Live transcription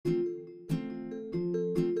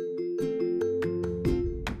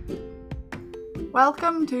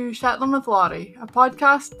Welcome to Shetland with Laurie, a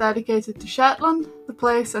podcast dedicated to Shetland, the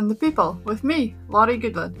place and the people, with me, Laurie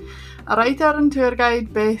Goodland, a writer and tour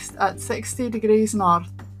guide based at 60 Degrees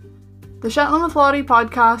North. The Shetland with Laurie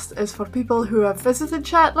podcast is for people who have visited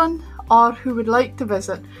Shetland or who would like to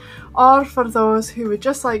visit, or for those who would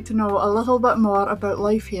just like to know a little bit more about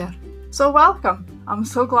life here. So welcome, I'm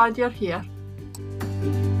so glad you're here.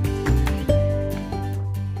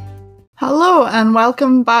 Hello and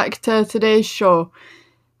welcome back to today's show.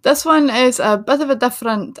 This one is a bit of a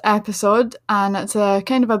different episode and it's a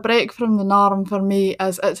kind of a break from the norm for me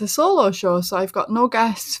as it's a solo show, so I've got no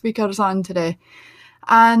guest speakers on today.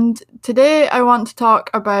 And today I want to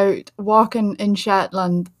talk about walking in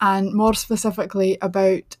Shetland and more specifically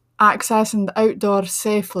about accessing the outdoors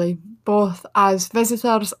safely, both as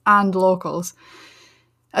visitors and locals.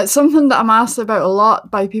 It's something that I'm asked about a lot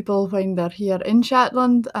by people when they're here in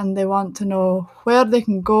Shetland and they want to know where they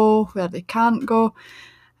can go, where they can't go.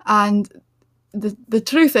 And the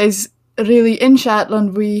truth is, really, in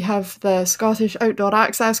Shetland we have the Scottish Outdoor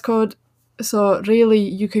Access Code, so really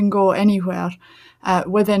you can go anywhere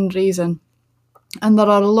within reason. And there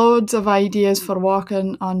are loads of ideas for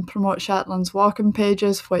walking on Promote Shetland's walking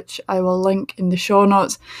pages, which I will link in the show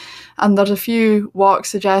notes. And there's a few walk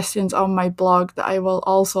suggestions on my blog that I will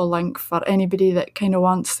also link for anybody that kind of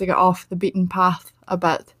wants to get off the beaten path a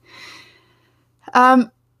bit.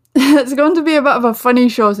 It's going to be a bit of a funny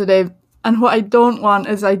show today, and what I don't want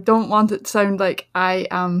is I don't want it to sound like I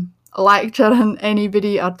am lecturing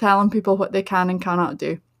anybody or telling people what they can and cannot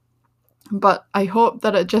do. But I hope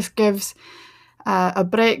that it just gives a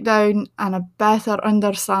breakdown and a better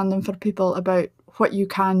understanding for people about what you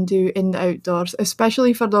can do in the outdoors,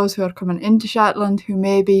 especially for those who are coming into Shetland who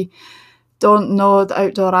maybe don't know the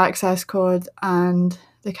Outdoor Access Code and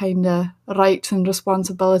the kind of rights and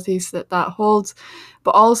responsibilities that holds,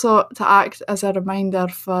 but also to act as a reminder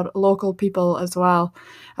for local people as well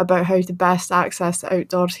about how to best access the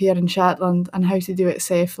outdoors here in Shetland and how to do it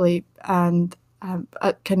safely and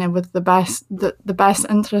kind of with the best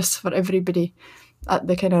interests for everybody at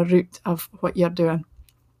the kind of root of what you're doing.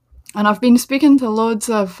 And I've been speaking to loads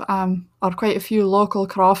of, or quite a few local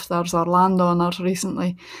crofters or landowners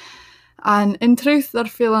recently, and in truth they're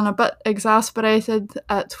feeling a bit exasperated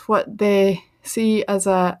at what they see as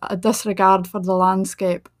a disregard for the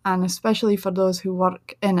landscape, and especially for those who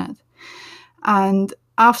work in it. And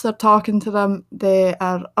after talking to them, they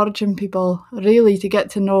are urging people really to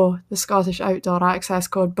get to know the Scottish Outdoor Access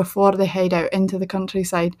Code before they head out into the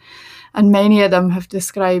countryside. And many of them have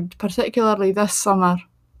described, particularly this summer,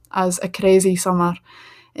 as a crazy summer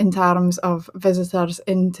in terms of visitors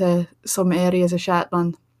into some areas of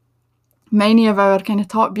Shetland. Many of our kind of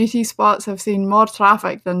top beauty spots have seen more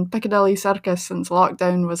traffic than Piccadilly Circus since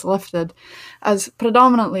lockdown was lifted, as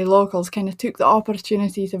predominantly locals kind of took the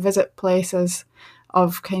opportunity to visit places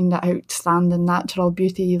of kind of outstanding natural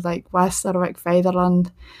beauty like Westerwick, Featherland,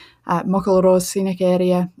 Muckle Scenic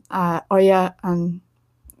Area, Oya and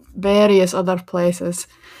various other places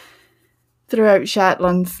throughout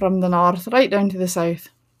Shetland from the north right down to the south.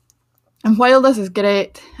 And while this is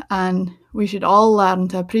great and we should all learn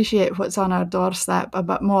to appreciate what's on our doorstep a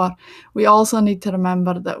bit more, we also need to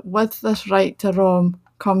remember that with this right to roam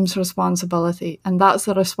comes responsibility, and that's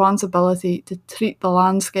the responsibility to treat the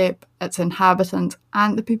landscape, its inhabitants,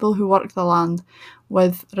 and the people who work the land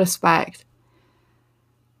with respect.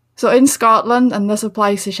 So in Scotland, and this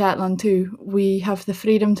applies to Shetland too, we have the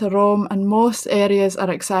freedom to roam, and most areas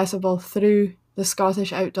are accessible through the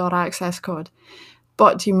Scottish Outdoor Access Code,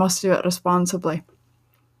 but you must do it responsibly.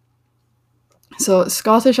 So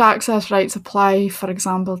Scottish access rights apply, for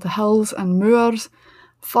example, to hills and moors,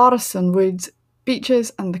 forests and woods,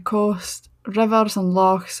 beaches and the coast, rivers and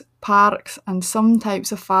lochs, parks and some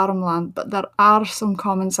types of farmland, but there are some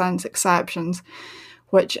common sense exceptions,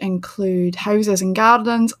 which include houses and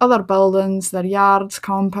gardens, other buildings, their yards,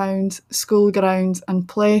 compounds, school grounds and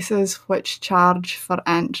places which charge for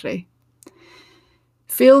entry.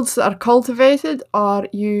 Fields that are cultivated or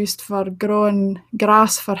used for growing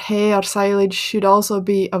grass for hay or silage should also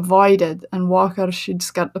be avoided, and walkers should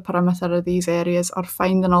skirt the perimeter of these areas or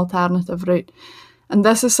find an alternative route. And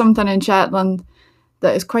this is something in Shetland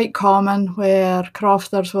that is quite common, where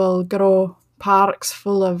crofters will grow parks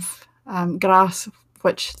full of grass,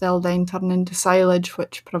 which they'll then turn into silage,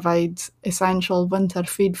 which provides essential winter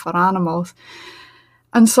feed for animals.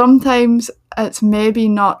 And sometimes it's maybe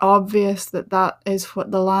not obvious that that is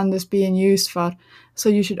what the land is being used for. So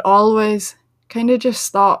you should always kind of just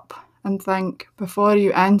stop and think before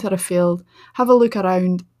you enter a field, have a look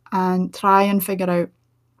around and try and figure out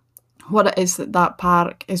what it is that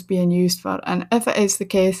park is being used for. And if it is the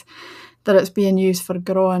case that it's being used for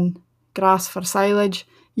growing grass for silage,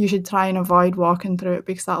 you should try and avoid walking through it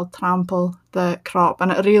because that'll trample the crop.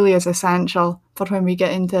 And it really is essential for when we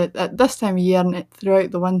get into it at this time of year and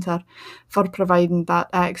throughout the winter for providing that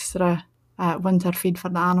extra winter feed for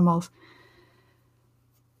the animals.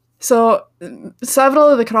 So several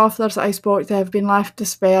of the crofters that I spoke to have been left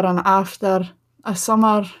despairing after a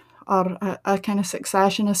summer or a kind of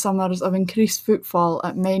succession of summers of increased footfall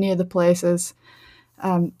at many of the places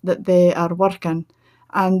that they are working.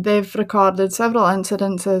 And they've recorded several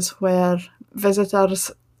incidences where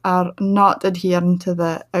visitors are not adhering to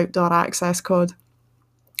the outdoor access code.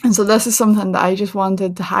 And so this is something that I just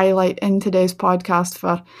wanted to highlight in today's podcast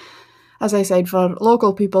for, as I said, for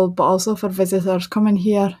local people, but also for visitors coming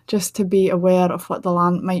here just to be aware of what the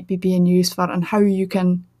land might be being used for and how you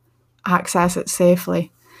can access it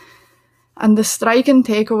safely. And the striking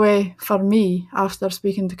takeaway for me after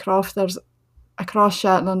speaking to crofters across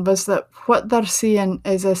Shetland was that what they're seeing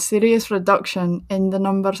is a serious reduction in the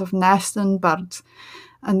numbers of nesting birds.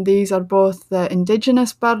 And these are both the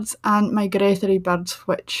indigenous birds and migratory birds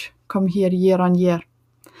which come here year on year.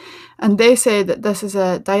 And they say that this is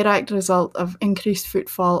a direct result of increased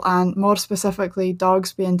footfall and more specifically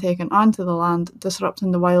dogs being taken onto the land,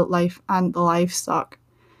 disrupting the wildlife and the livestock.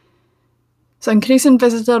 So increasing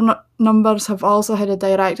visitor numbers have also had a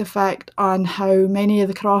direct effect on how many of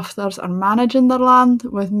the crofters are managing their land,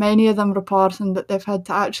 with many of them reporting that they've had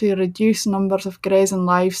to actually reduce numbers of grazing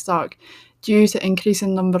livestock due to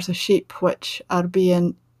increasing numbers of sheep, which are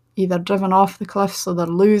being either driven off the cliffs, so they're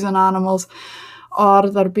losing animals,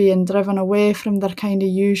 or they're being driven away from their kind of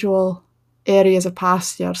usual areas of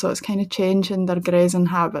pasture. So it's kind of changing their grazing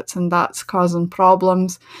habits, and that's causing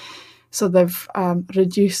problems. So they've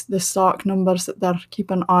reduced the stock numbers that they're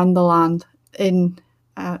keeping on the land in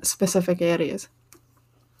specific areas.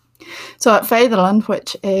 So at Featherland,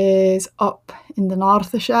 which is up in the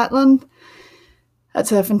north of Shetland,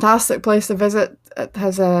 it's a fantastic place to visit. It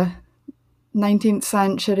has a 19th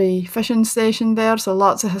century fishing station there, so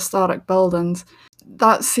lots of historic buildings.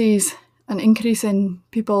 That sees an increase in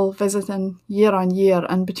people visiting year on year,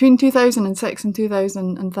 and between 2006 and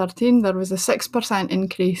 2013 there was a 6%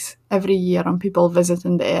 increase every year on people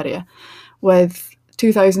visiting the area, with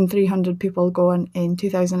 2,300 people going in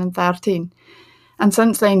 2013. And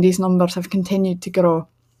since then these numbers have continued to grow.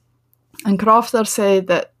 And crofters say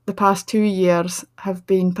that the past 2 years have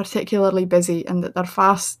been particularly busy and that they're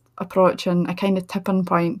fast approaching a kind of tipping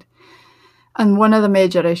point. And one of the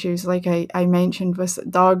major issues, like I mentioned, was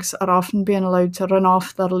that dogs are often being allowed to run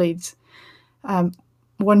off their leads. One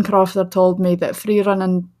crofter told me that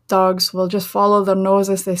free-running dogs will just follow their nose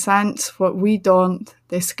as they sense. What we don't,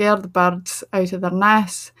 they scare the birds out of their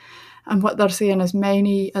nests. And what they're seeing is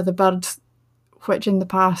many of the birds which in the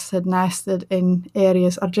past had nested in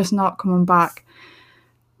areas are just not coming back.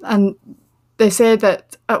 And they say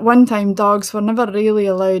that at one time dogs were never really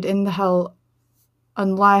allowed in the hill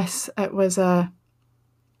unless it was a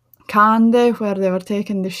can day where they were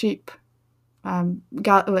taking the sheep,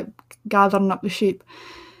 gathering up the sheep.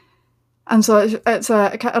 And so it's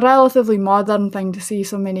a relatively modern thing to see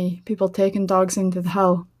so many people taking dogs into the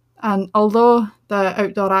hill. And although the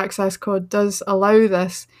outdoor access code does allow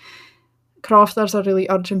this, crofters are really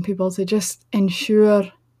urging people to just ensure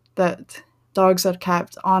that dogs are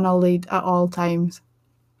kept on a lead at all times.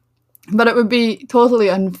 But it would be totally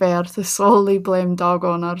unfair to solely blame dog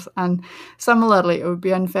owners, and similarly it would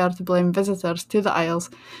be unfair to blame visitors to the Isles.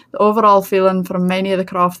 The overall feeling from many of the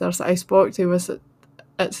crofters that I spoke to was that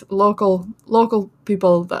it's local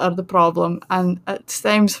people that are the problem, and it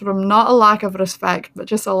stems from not a lack of respect but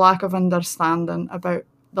just a lack of understanding about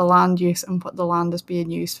the land use and what the land is being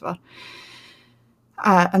used for,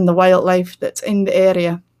 and the wildlife that's in the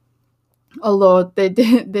area. Although they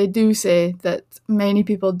do say that many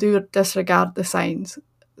people do disregard the signs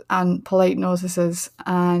and polite notices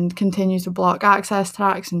and continue to block access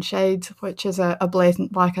tracks and shades, which is a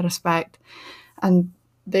blatant lack of respect. And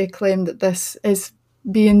they claim that this is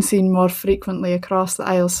being seen more frequently across the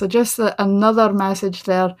Isles. So just another message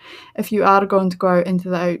there, if you are going to go out into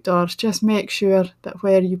the outdoors, just make sure that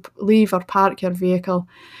where you leave or park your vehicle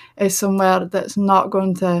is somewhere that's not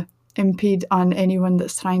going to impede on anyone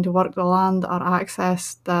that's trying to work the land or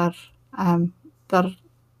access their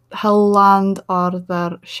hill land or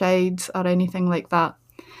their shades or anything like that.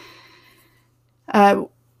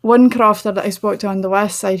 One crofter that I spoke to on the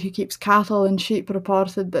west side who keeps cattle and sheep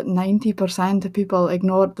reported that 90% of people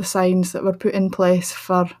ignored the signs that were put in place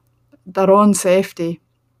for their own safety,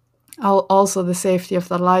 also the safety of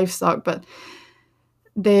their livestock, but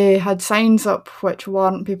they had signs up which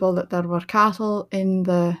warned people that there were cattle in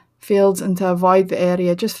the fields and to avoid the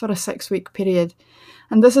area just for a 6-week period.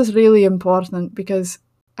 And this is really important because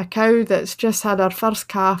a cow that's just had her first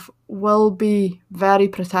calf will be very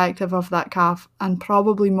protective of that calf and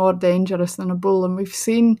probably more dangerous than a bull. And we've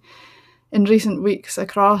seen in recent weeks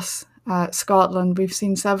across Scotland, we've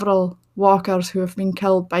seen several walkers who have been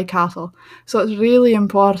killed by cattle. So it's really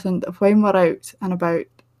important that when we're out and about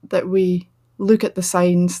that we look at the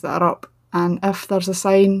signs that are up, and if there's a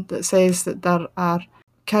sign that says that there are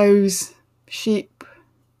cows, sheep,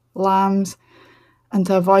 lambs, and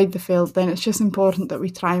to avoid the field, then it's just important that we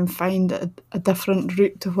try and find a different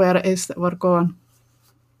route to where it is that we're going.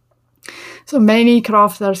 So many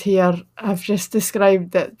crofters here have just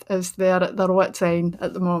described it as they're at their wit's end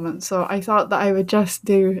at the moment. So I thought that I would just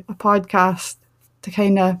do a podcast to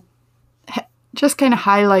kind of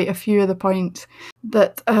highlight a few of the points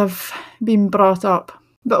that have been brought up.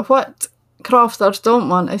 But what crofters don't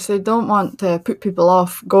want is they don't want to put people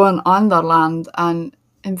off going on their land. And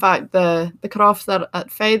in fact, the crofter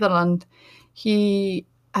at Featherland, he's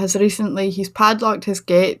padlocked his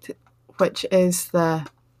gate, which is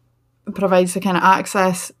provides the kind of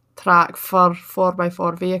access track for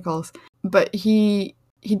 4x4 vehicles. But he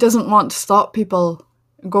doesn't want to stop people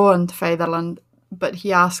going to Featherland, but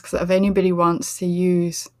he asks that if anybody wants to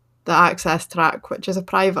use the access track, which is a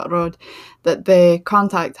private road, that they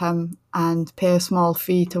contact him and pay a small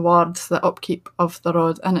fee towards the upkeep of the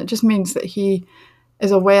road. And it just means that he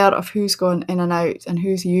is aware of who's going in and out and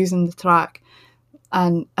who's using the track,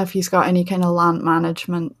 and if he's got any kind of land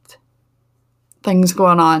management things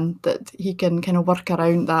going on, that he can kind of work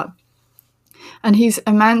around that. And he's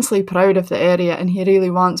immensely proud of the area and he really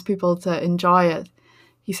wants people to enjoy it.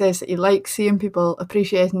 He says that he likes seeing people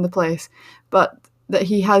appreciating the place, but that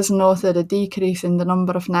he has noted a decrease in the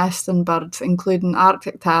number of nesting birds, including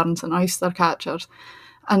Arctic terns and oyster catchers.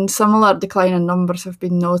 And similar decline in numbers have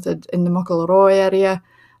been noted in the Muckle Row area,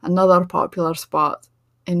 another popular spot.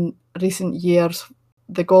 In recent years,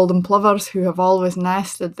 the golden plovers, who have always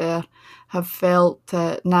nested there, have failed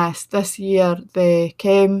to nest. This year they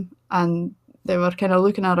came and they were kind of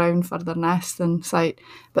looking around for their nesting site,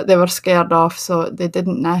 but they were scared off, so they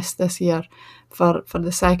didn't nest this year for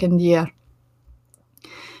the second year.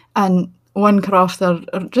 And one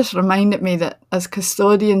crofter just reminded me that as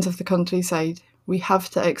custodians of the countryside, we have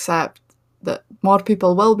to accept that more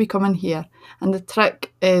people will be coming here, and the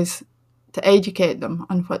trick is to educate them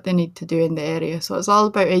on what they need to do in the area. So it's all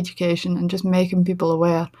about education and just making people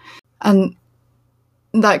aware. And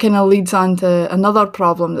that kind of leads on to another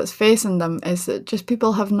problem that's facing them, is that just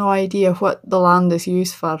people have no idea what the land is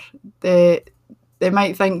used for. They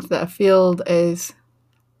might think that a field is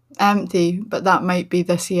empty, but that might be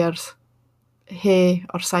this year's hay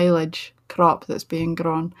or silage crop that's being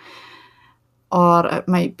grown. Or it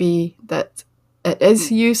might be that it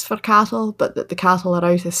is used for cattle, but that the cattle are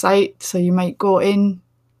out of sight, so you might go in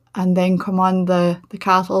and then come on the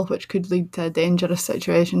cattle, which could lead to a dangerous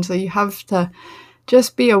situation. So you have to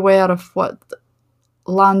just be aware of what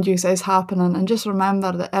land use is happening, and just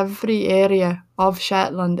remember that every area of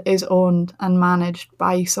Shetland is owned and managed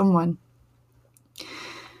by someone.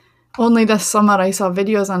 Only this summer I saw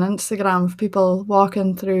videos on Instagram of people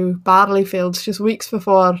walking through barley fields just weeks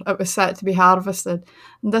before it was set to be harvested.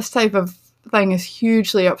 And this type of thing is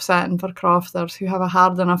hugely upsetting for crofters who have a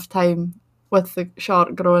hard enough time with the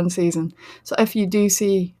short growing season. So if you do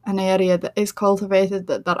see an area that is cultivated,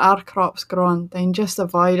 that there are crops grown, then just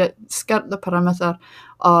avoid it, skirt the perimeter,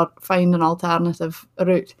 or find an alternative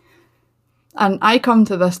route. And I come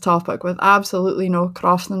to this topic with absolutely no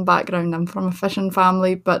crofting background. I'm from a fishing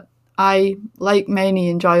family, but I, like many,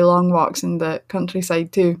 enjoy long walks in the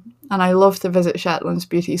countryside too. And I love to visit Shetland's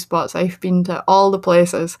beauty spots. I've been to all the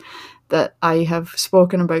places that I have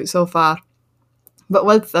spoken about so far. But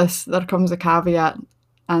with this, there comes a caveat,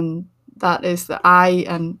 and that is that I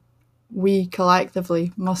and we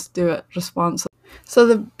collectively must do it responsibly. So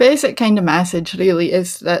the basic kind of message really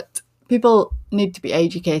is that people need to be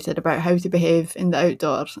educated about how to behave in the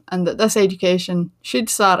outdoors, and that this education should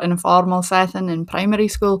start in a formal setting in primary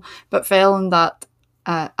school, but failing that,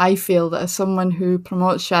 I feel that as someone who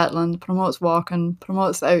promotes Shetland, promotes walking,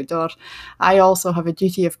 promotes the outdoors, I also have a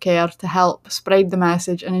duty of care to help spread the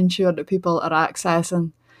message and ensure that people are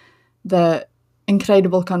accessing the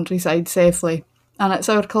incredible countryside safely. And it's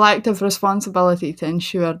our collective responsibility to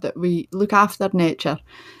ensure that we look after nature.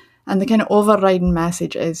 And the kind of overriding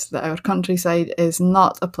message is that our countryside is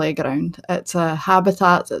not a playground. It's a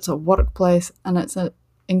habitat, it's a workplace, and it's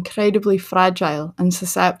incredibly fragile and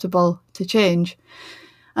susceptible to change.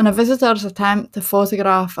 And a visitor's attempt to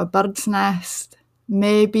photograph a bird's nest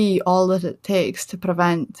may be all that it takes to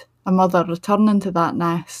prevent a mother returning to that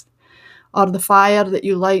nest. or the fire that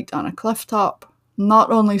you light on a cliff top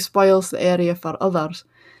not only spoils the area for others,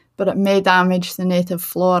 but it may damage the native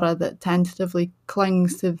flora that tentatively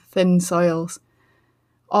clings to the thin soils.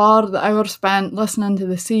 Or the hour spent listening to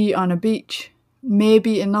the sea on a beach may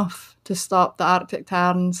be enough to stop the Arctic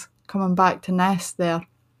terns coming back to nest there.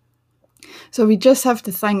 So we just have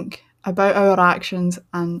to think about our actions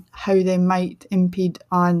and how they might impede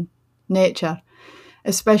on nature,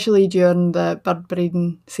 especially during the bird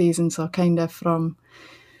breeding season, so kind of from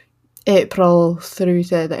April through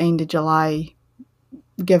to the end of July,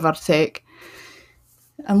 give or take.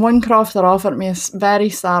 And one crofter offered me a very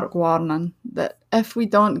stark warning that if we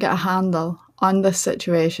don't get a handle on this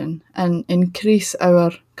situation and increase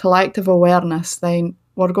our collective awareness, then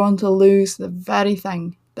we're going to lose the very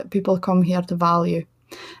thing that people come here to value.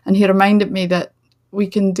 And he reminded me that we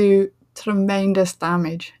can do tremendous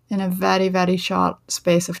damage in a very, very short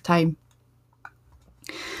space of time.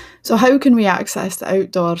 So how can we access the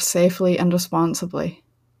outdoors safely and responsibly?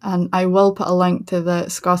 And I will put a link to the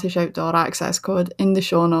Scottish Outdoor Access Code in the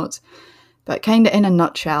show notes. But kind of in a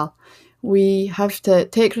nutshell, we have to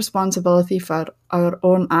take responsibility for our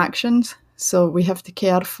own actions. So we have to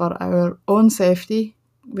care for our own safety.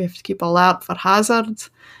 We have to keep alert for hazards,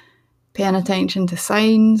 paying attention to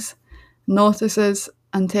signs, notices,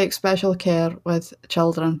 and take special care with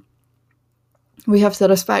children. We have to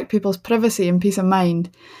respect people's privacy and peace of mind,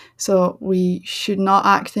 so we should not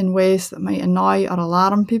act in ways that might annoy or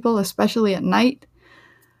alarm people, especially at night.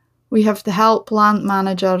 We have to help land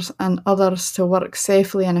managers and others to work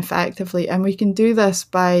safely and effectively, and we can do this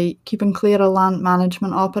by keeping clear of land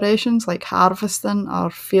management operations like harvesting or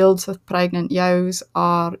fields with pregnant ewes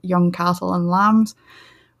or young cattle and lambs.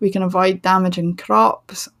 We can avoid damaging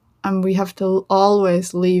crops, and we have to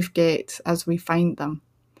always leave gates as we find them.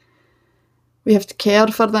 We have to care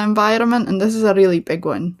for the environment, and this is a really big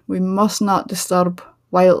one. We must not disturb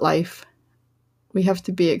wildlife. We have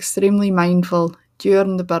to be extremely mindful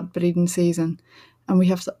during the bird breeding season, and we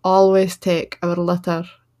have to always take our litter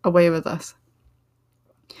away with us.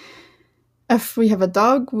 If we have a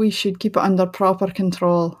dog, we should keep it under proper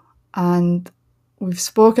control, and we've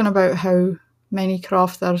spoken about how many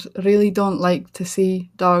crofters really don't like to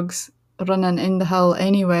see dogs running in the hill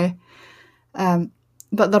anyway.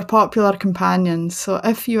 But they're popular companions. So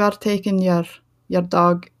if you are taking your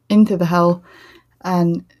dog into the hill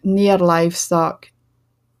and near livestock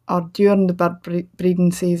or during the bird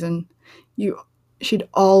breeding season, you should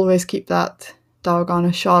always keep that dog on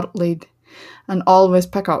a short lead and always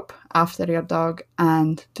pick up after your dog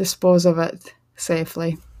and dispose of it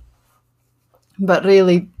safely. But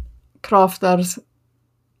really, crofters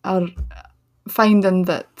are finding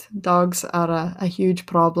that dogs are a huge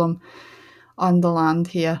problem on the land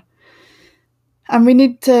here. And we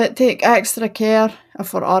need to take extra care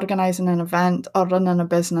if we're organising an event or running a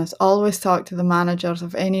business. Always talk to the managers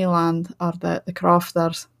of any land or the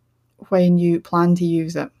crofters when you plan to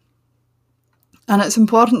use it. And it's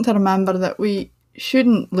important to remember that we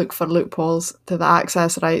shouldn't look for loopholes to the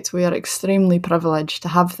access rights. We are extremely privileged to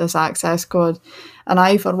have this access code. And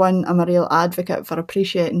I, for one, am a real advocate for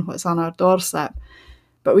appreciating what's on our doorstep.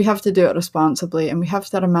 But we have to do it responsibly, and we have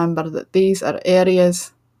to remember that these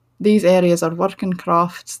areas are working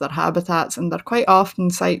crofts, they're habitats, and they're quite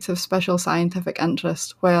often sites of special scientific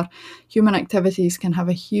interest where human activities can have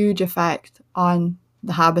a huge effect on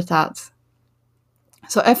the habitats.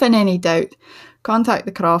 So if in any doubt, contact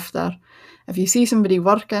the crofter. If you see somebody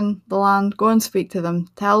working the land, go and speak to them,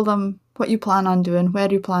 tell them what you plan on doing,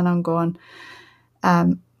 where you plan on going,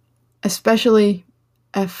 especially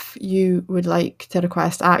if you would like to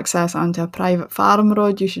request access onto a private farm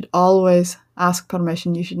road. You should always ask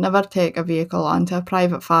permission. You should never take a vehicle onto a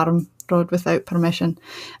private farm road without permission.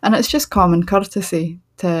 And it's just common courtesy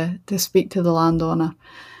to speak to the landowner.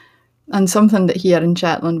 And something that here in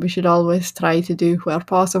Shetland we should always try to do where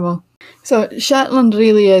possible. So Shetland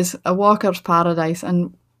really is a walker's paradise,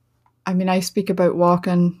 and I mean, I speak about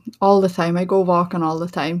walking all the time. I go walking all the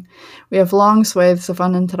time. We have long swathes of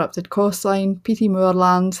uninterrupted coastline, peaty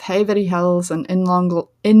moorlands, heathery hills, and inland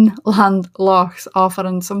lochs,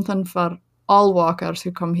 offering something for all walkers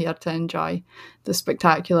who come here to enjoy the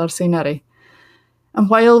spectacular scenery. And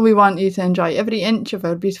while we want you to enjoy every inch of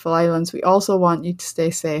our beautiful islands, we also want you to stay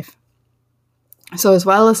safe. So as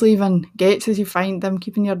well as leaving gates as you find them,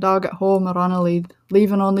 keeping your dog at home or on a lead,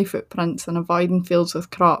 leaving only footprints and avoiding fields with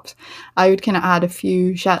crops, I would kind of add a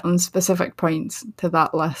few Shetland specific points to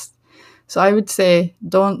that list. So I would say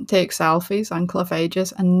don't take selfies on cliff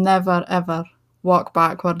edges and never ever walk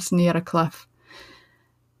backwards near a cliff.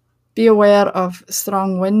 Be aware of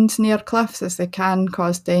strong winds near cliffs, as they can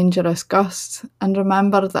cause dangerous gusts, and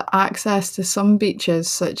remember that access to some beaches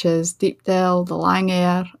such as Deepdale, the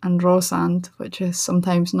Langare and Rosand, which is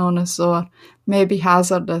sometimes known as Zoar, may be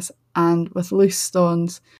hazardous, and with loose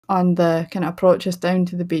stones on the kind of approaches down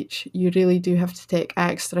to the beach, you really do have to take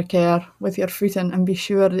extra care with your footing and be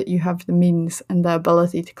sure that you have the means and the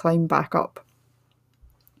ability to climb back up.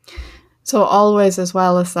 So always, as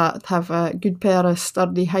well as that, have a good pair of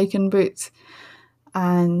sturdy hiking boots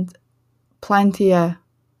and plenty of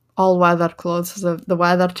all-weather clothes. The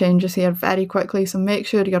weather changes here very quickly, so make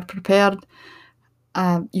sure you're prepared.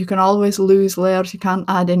 You can always lose layers. You can't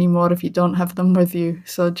add any more if you don't have them with you.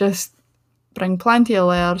 So just bring plenty of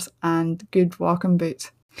layers and good walking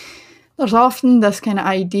boots. There's often this kind of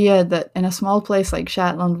idea that in a small place like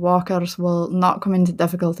Shetland, walkers will not come into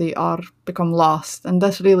difficulty or become lost, and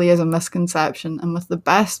this really is a misconception, and with the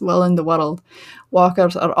best will in the world,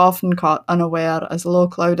 walkers are often caught unaware as low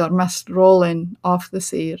cloud or mist roll in off the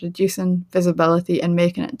sea, reducing visibility and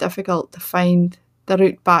making it difficult to find the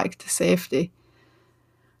route back to safety.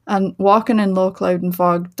 And walking in low cloud and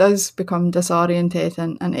fog does become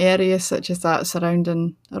disorientating, and areas such as that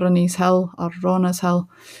surrounding Runnies Hill or Rona's Hill,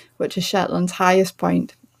 which is Shetland's highest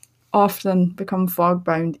point, often become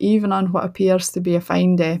fog-bound, even on what appears to be a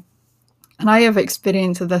fine day. And I have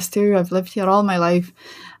experience of this too. I've lived here all my life,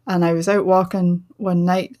 and I was out walking one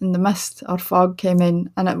night and the mist or fog came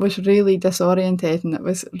in, and it was really disorientating. It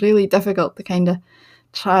was really difficult to kind of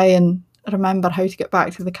try and remember how to get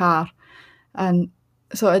back to the car. And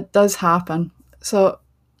so it does happen. So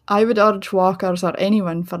I would urge walkers, or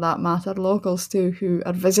anyone for that matter, locals too, who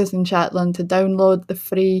are visiting Shetland, to download the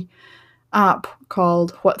free app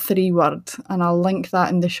called What 3 Words, and I'll link that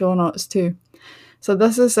in the show notes too. So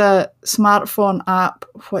this is a smartphone app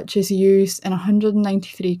which is used in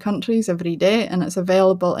 193 countries every day, and it's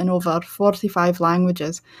available in over 45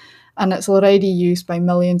 languages, and it's already used by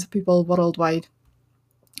millions of people worldwide.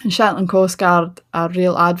 And Shetland Coast Guard are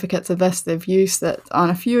real advocates of this. They've used it on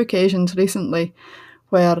a few occasions recently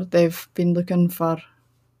where they've been looking for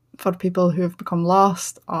people who have become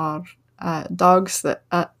lost, or dogs that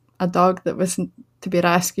a dog that was to be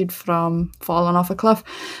rescued from falling off a cliff.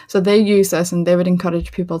 So they use this, and they would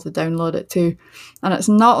encourage people to download it too. And it's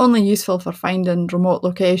not only useful for finding remote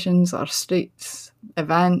locations or streets,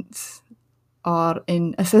 events, or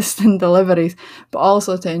in assisting deliveries, but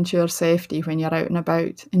also to ensure safety when you're out and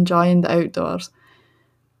about, enjoying the outdoors.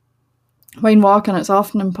 When walking, it's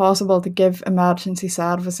often impossible to give emergency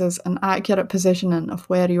services an accurate positioning of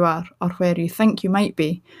where you are or where you think you might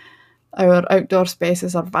be. Our outdoor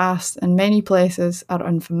spaces are vast, and many places are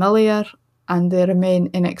unfamiliar, and they remain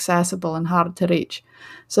inaccessible and hard to reach.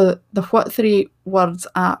 So the What 3 Words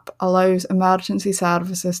app allows emergency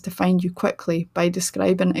services to find you quickly by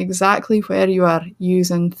describing exactly where you are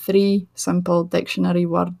using 3 simple dictionary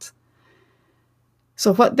words.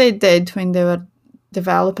 So what they did when they were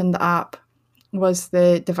developing the app was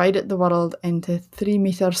they divided the world into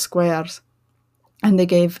 3-metre squares, and they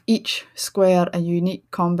gave each square a unique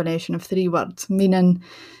combination of 3 words, meaning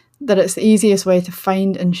that it's the easiest way to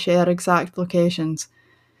find and share exact locations.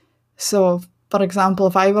 So, for example,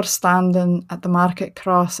 if I were standing at the Market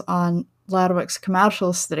Cross on Lerwick's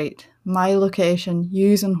Commercial Street, my location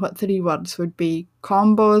using What 3 Words would be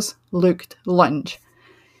Combos Looked Lunch.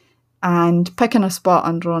 And picking a spot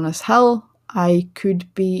on Rona's Hill, I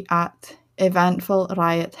could be at Eventful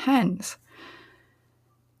Riot Hens.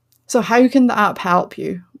 So how can the app help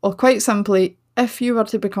you? Well, quite simply, if you were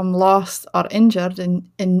to become lost or injured in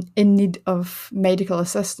need of medical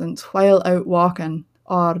assistance while out walking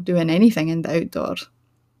or doing anything in the outdoors,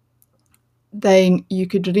 then you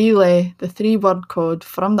could relay the 3-word code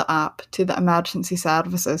from the app to the emergency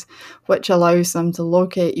services, which allows them to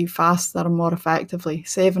locate you faster and more effectively,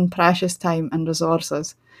 saving precious time and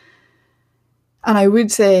resources. And I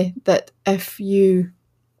would say that if you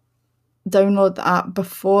download the app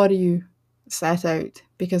before you set out,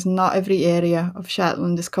 because not every area of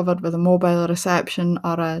Shetland is covered with a mobile reception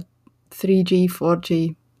or a 3G,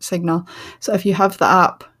 4G signal. So if you have the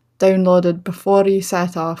app downloaded before you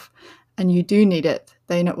set off and you do need it,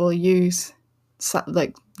 then it will use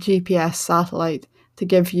like GPS satellite to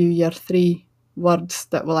give you your 3 words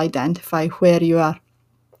that will identify where you are.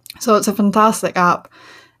 So it's a fantastic app.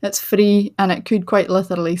 It's free, and it could quite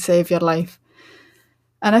literally save your life.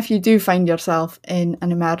 And if you do find yourself in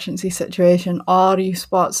an emergency situation, or you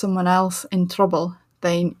spot someone else in trouble,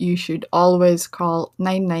 then you should always call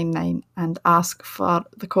 999 and ask for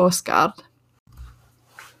the Coast Guard.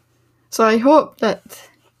 So I hope that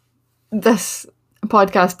this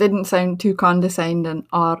podcast didn't sound too condescending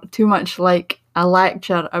or too much like a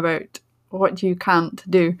lecture about what you can't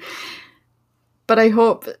do. But I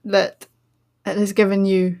hope that it has given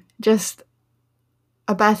you just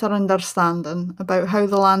a better understanding about how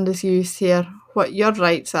the land is used here, what your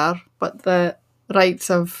rights are, what the rights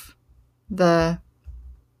of the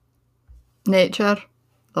nature,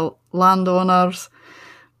 the landowners,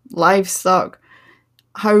 livestock,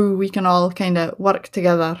 how we can all kind of work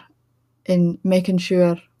together in making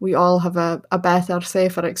sure we all have a better,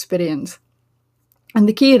 safer experience. And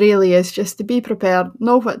the key really is just to be prepared,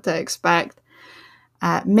 know what to expect,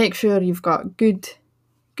 make sure you've got good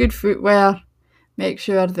footwear, make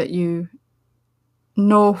sure that you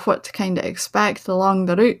know what to kind of expect along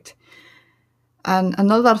the route. And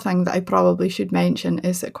another thing that I probably should mention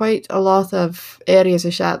is that quite a lot of areas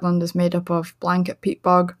of Shetland is made up of blanket peat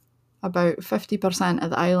bog. About 50% of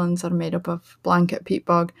the islands are made up of blanket peat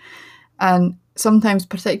bog. And sometimes,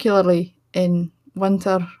 particularly in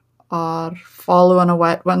winter or following a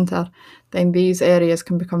wet winter, then these areas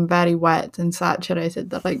can become very wet and saturated.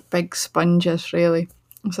 They're like big sponges, really.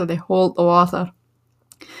 So they hold the water.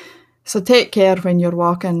 So take care when you're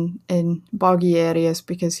walking in boggy areas,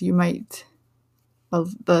 because you might... Well,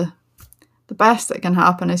 the best that can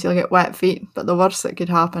happen is you'll get wet feet, but the worst that could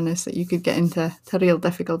happen is that you could get into real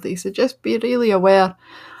difficulty. So just be really aware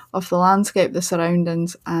of the landscape, the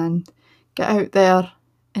surroundings, and get out there,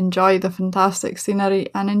 enjoy the fantastic scenery,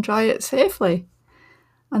 and enjoy it safely.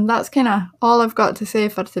 And that's kind of all I've got to say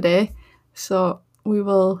for today. So we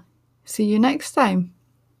will see you next time.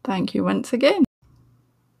 Thank you once again.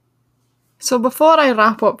 So before I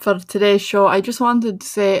wrap up for today's show, I just wanted to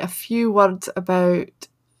say a few words about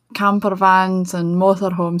camper vans and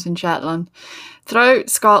motorhomes in Shetland. Throughout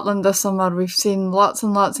Scotland this summer, we've seen lots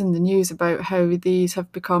and lots in the news about how these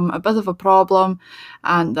have become a bit of a problem,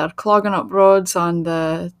 and they're clogging up roads on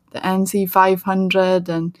the NC 500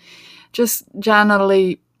 and just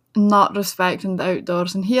generally not respecting the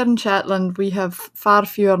outdoors. And here in Shetland, we have far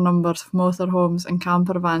fewer numbers of motorhomes and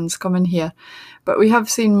camper vans coming here, but we have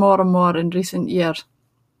seen more and more in recent years.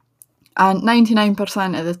 And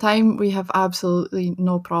 99% of the time, we have absolutely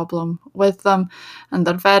no problem with them, and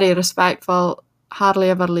they're very respectful, hardly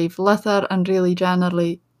ever leave litter, and really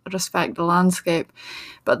generally respect the landscape.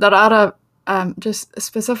 But there are just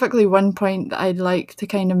specifically one point that I'd like to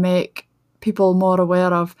kind of make people more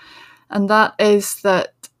aware of, and that is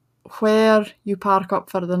that where you park up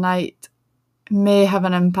for the night may have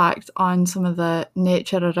an impact on some of the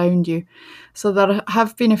nature around you. So there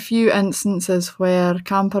have been a few instances where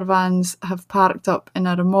camper vans have parked up in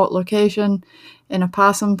a remote location, in a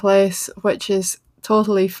passing place, which is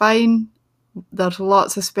totally fine. There's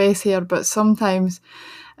lots of space here, but sometimes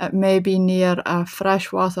it may be near a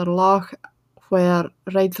freshwater loch where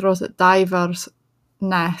red-throated divers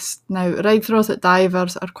nest. Now, red-throated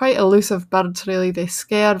divers are quite elusive birds, really. They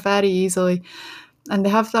scare very easily, and they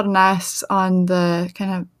have their nests on the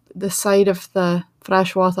kind of the side of the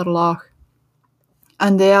freshwater loch,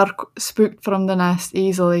 and they are spooked from the nest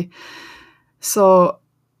easily. So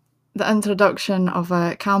the introduction of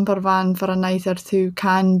a camper van for a night or two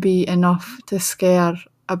can be enough to scare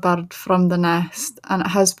a bird from the nest, and it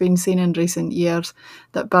has been seen in recent years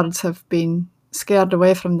that birds have been scared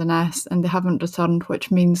away from the nest and they haven't returned, which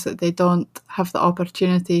means that they don't have the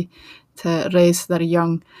opportunity to raise their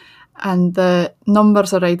young. And the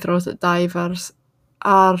numbers of red-throated divers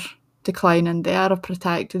are declining. They are a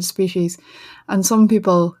protected species, and some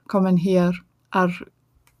people coming here are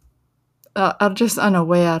just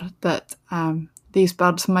unaware that these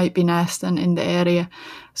birds might be nesting in the area.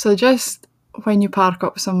 So just when you park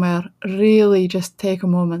up somewhere, really just take a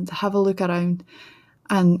moment to have a look around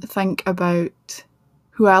and think about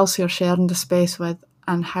who else you're sharing the space with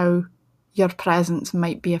and how your presence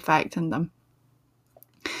might be affecting them.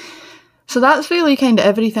 So that's really kind of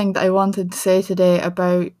everything that I wanted to say today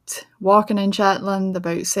about walking in Shetland,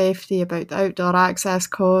 about safety, about the outdoor access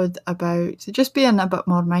code, about just being a bit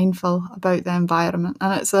more mindful about the environment.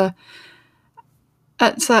 And it's a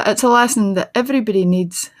lesson that everybody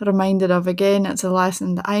needs reminded of again. It's a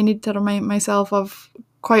lesson that I need to remind myself of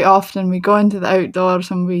quite often. We go into the outdoors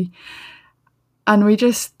and we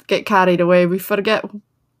just get carried away. We forget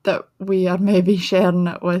that we are maybe sharing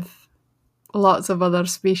it with lots of other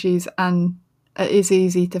species, and it is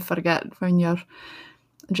easy to forget when you're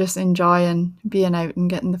just enjoying being out and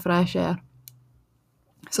getting the fresh air.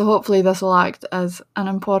 So hopefully this will act as an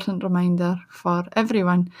important reminder for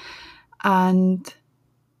everyone. And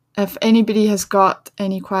if anybody has got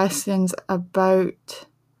any questions about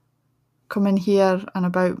coming here and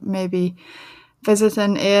about maybe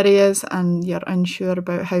visiting areas and you're unsure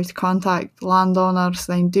about how to contact landowners,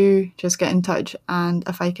 then do just get in touch, and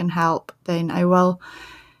if I can help, then I will.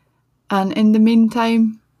 And in the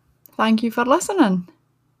meantime, thank you for listening.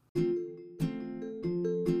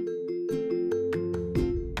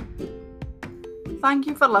 Thank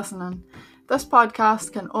you for listening. This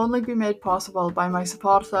podcast can only be made possible by my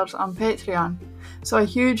supporters on Patreon, so a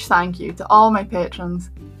huge thank you to all my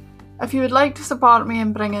patrons. If you would like to support me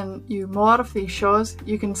in bringing you more of these shows,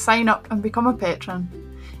 you can sign up and become a patron.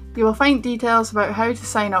 You will find details about how to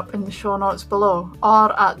sign up in the show notes below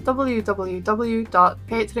or at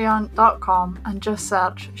www.patreon.com and just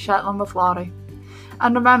search Shetland with Laurie.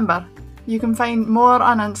 And remember, you can find more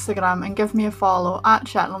on Instagram and give me a follow at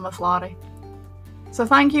Shetland with Laurie. So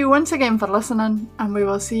thank you once again for listening, and we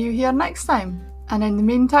will see you here next time. And in the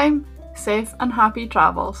meantime, safe and happy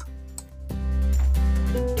travels.